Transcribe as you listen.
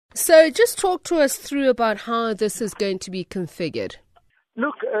So just talk to us through about how this is going to be configured.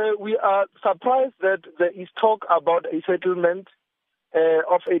 Look, we are surprised that there is talk about a settlement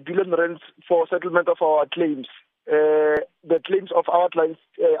of R1 billion for settlement of our claims, the claims of our clients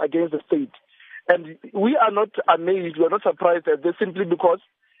against the state. And we are not amazed, we are not surprised at this simply because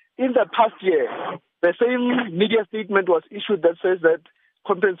in the past year, the same media statement was issued that says that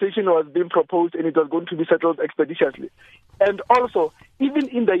compensation was being proposed and it was going to be settled expeditiously. And also, even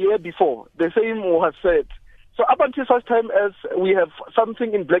in the year before, the same was said. So up until such time as we have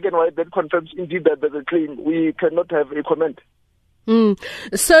something in black and white that confirms indeed that there's a claim, we cannot have a comment.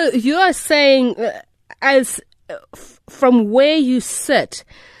 So you are saying, from where you sit,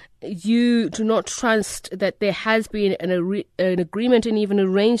 you do not trust that there has been an agreement and even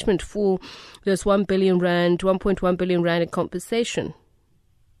arrangement for this 1 billion rand, 1.1 billion rand in compensation?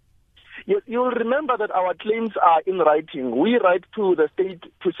 Yes, you'll remember that our claims are in writing. We write to the state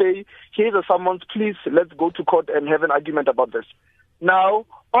to say, here's a summons, please, let's go to court and have an argument about this. Now,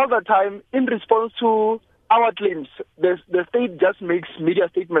 all the time, in response to our claims, the state just makes media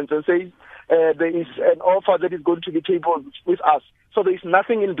statements and says there is an offer that is going to be tabled with us. So there is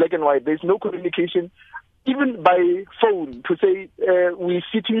nothing in black and white. There is no communication, even by phone, to say we're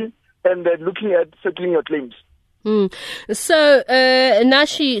sitting and looking at settling your claims. So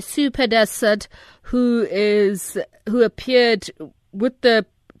Nashi Supadasad, who appeared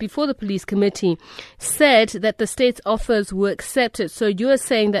before the police committee, said that the state's offers were accepted. So you are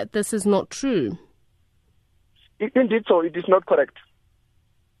saying that this is not true? Indeed, so it is not correct.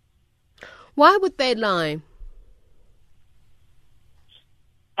 Why would they lie?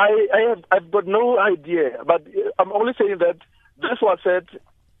 I've got no idea, but I'm only saying that this was said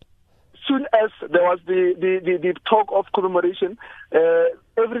soon as there was the talk of commemoration.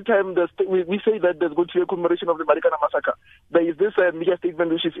 Every time we say that there's going to be a commemoration of the Marikana massacre, there is this media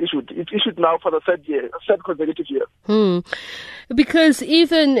statement which is issued. It's issued now for the third consecutive year. Because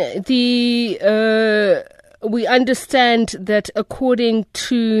even we understand that according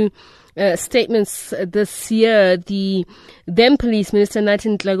to statements this year, the then police minister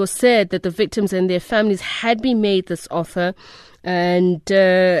Nathi Nhleko said that the victims and their families had been made this offer and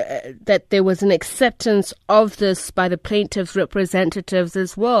that there was an acceptance of this by the plaintiffs' representatives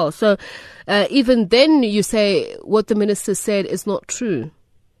as well. So even then you say what the minister said is not true.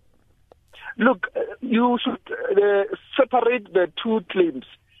 Look, you should separate the two claims.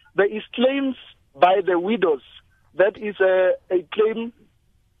 There is claims by the widows. That is a claim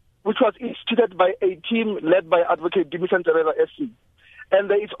which was instituted by a team led by Advocate Dimisani Ntsebeza SC. And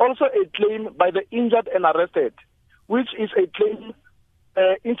there is also a claim by the injured and arrested, which is a claim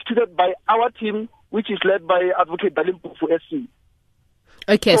instituted by our team, which is led by Advocate Dali Mpofu SC.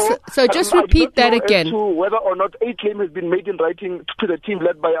 Okay, so just repeat that again. As to whether or not a claim has been made in writing to the team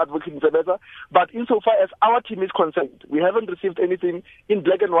led by Advocate Ntsebeza, but insofar as our team is concerned, we haven't received anything in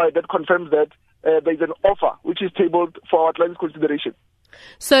black and white that confirms that there is an offer which is tabled for our client's consideration.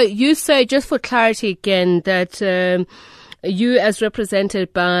 So you say, just for clarity again, that you, as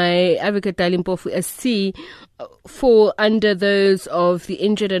represented by Advocate Dali Mpofu SC, fall under those of the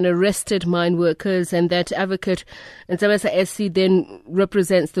injured and arrested mine workers, and that Advocate Ntsebeza SC then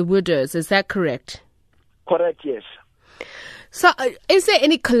represents the widows. Is that correct? Correct, yes. So is there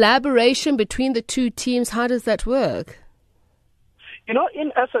any collaboration between the two teams? How does that work? You know,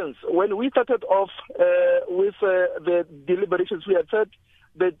 in essence, when we started off with the deliberations, we had said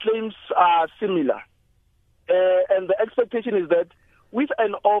the claims are similar. And the expectation is that with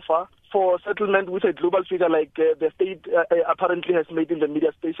an offer for settlement with a global figure like the state apparently has made in the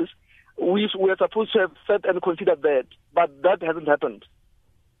media spaces, we are supposed to have said and considered that, but that hasn't happened.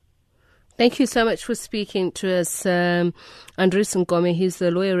 Thank you so much for speaking to us, Andries Ngome. He's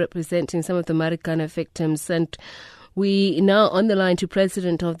the lawyer representing some of the Marikana victims, and we now on the line to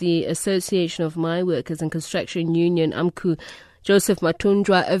President of the Association of Mine Workers and Construction Union, AMCU, Joseph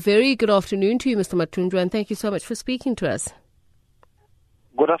Mathunjwa. A very good afternoon to you, Mr. Mathunjwa, and thank you so much for speaking to us.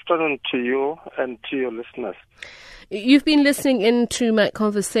 Good afternoon to you and to your listeners. You've been listening into my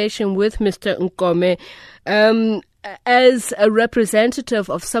conversation with Mr. Ngome. As a representative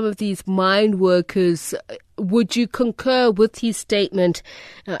of some of these mine workers, would you concur with his statement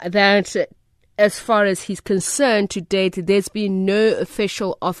that as far as he's concerned to date, there's been no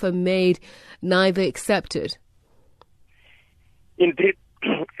official offer made, neither accepted? Indeed,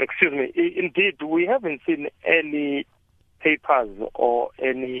 indeed, we haven't seen any papers or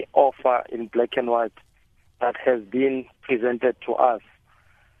any offer in black and white that has been presented to us.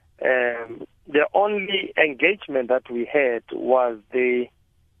 The only engagement that we had was the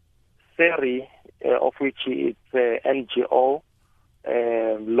SERI, of which it's an NGO,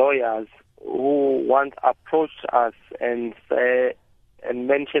 lawyers who once approached us and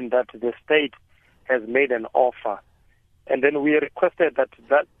mentioned that the state has made an offer. And then we requested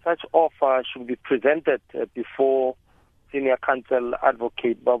that such offer should be presented before Senior Counsel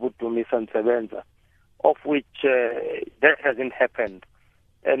Advocate Babu Dumisani-Sebenza, of which that hasn't happened.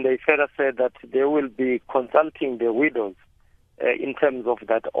 And they further said that they will be consulting the widows in terms of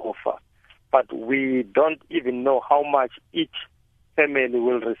that offer. But we don't even know how much each family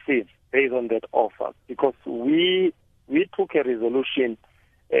will receive based on that offer, because we took a resolution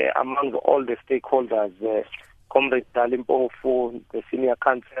among all the stakeholders, Comrade Dali Mpofu, the Senior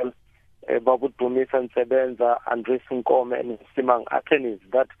Counsel, Babu Dumisani-Sebenza, Andres Nkome, and Simang attorneys,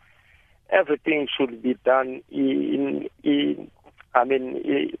 that everything should be done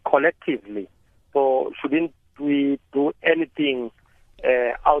collectively. So shouldn't we do anything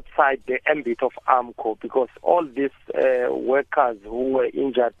outside the ambit of AMCO, because all these workers who were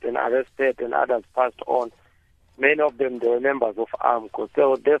injured and arrested and others passed on, many of them, they were members of AMCO.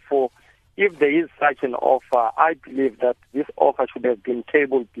 So therefore, if there is such an offer, I believe that this offer should have been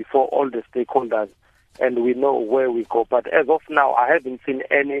tabled before all the stakeholders, and we know where we go. But as of now, I haven't seen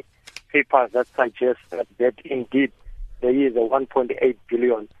any papers that suggest that indeed there is a 1.8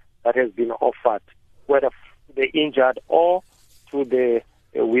 billion that has been offered, whether the injured or to the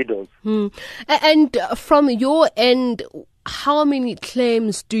widows. And from your end, how many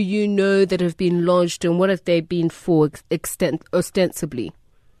claims do you know that have been lodged, and what have they been for ostensibly?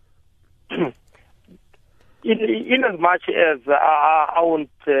 In as much as I won't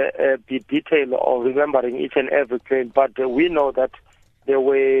be detailed or remembering each and every claim, but we know that there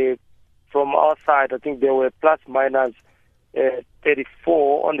were, from our side, I think there were plus minus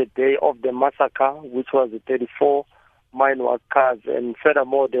 34 on the day of the massacre, which was 34 mine workers, and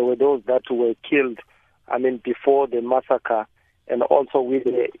furthermore there were those that were killed, before the massacre, and also with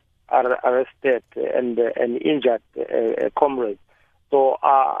the arrested and injured comrades. So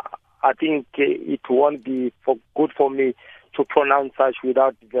I think it won't be good for me to pronounce such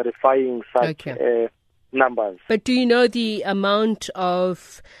without verifying such numbers. But do you know the amount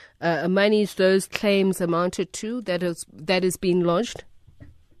of monies those claims amounted to that is being lodged?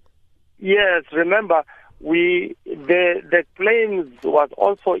 Yes, remember, the claims was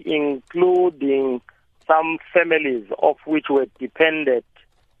also including some families of which were dependent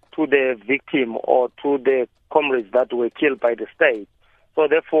to the victim or to the comrades that were killed by the state. So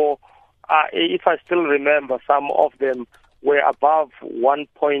therefore, if I still remember, some of them were above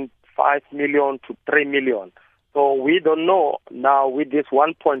 1.5 million to 3 million. So we don't know now with this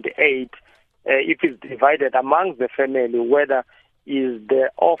 1.8, if it's divided among the family, whether is the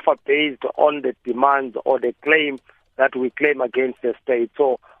offer based on the demands or the claim that we claim against the state.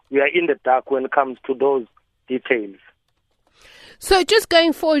 So we are in the dark when it comes to those details. So just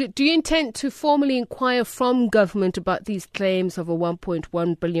going forward, do you intend to formally inquire from government about these claims of a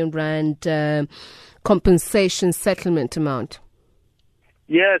 1.1 billion rand compensation settlement amount?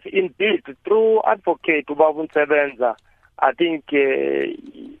 Yes, indeed. Through Advocate Babu Dumisani-Sebenza, I think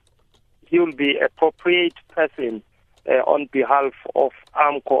he will be an appropriate person on behalf of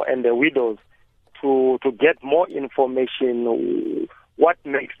AMCO and the widows to get more information what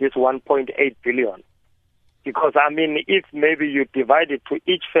makes this 1.8 billion. Because, if maybe you divide it to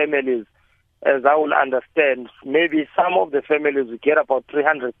each family, as I will understand, maybe some of the families will get about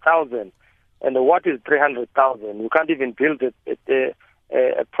 300,000. And what is 300,000? You can't even build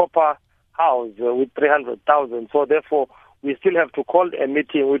a proper house with 300,000. So therefore, we still have to call a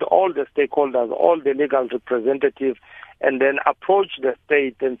meeting with all the stakeholders, all the legal representatives, and then approach the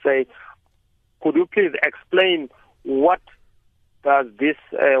state and say, could you please explain what does this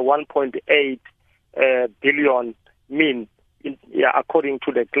 1.8 billion mean according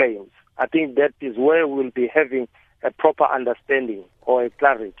to the claims? I think that is where we'll be having a proper understanding or a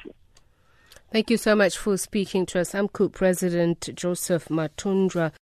clarity. Thank you so much for speaking to us. AMCO President Joseph Matundra.